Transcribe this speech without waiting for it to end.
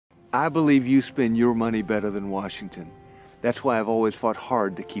I believe you spend your money better than Washington. That's why I've always fought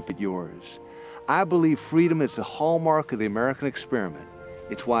hard to keep it yours. I believe freedom is the hallmark of the American experiment.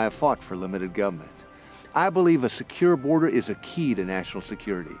 It's why I've fought for limited government. I believe a secure border is a key to national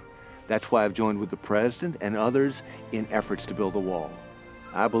security. That's why I've joined with the President and others in efforts to build a wall.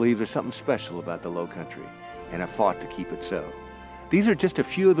 I believe there's something special about the Low Country, and I fought to keep it so. These are just a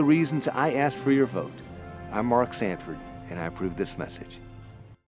few of the reasons I asked for your vote. I'm Mark Sanford, and I approve this message.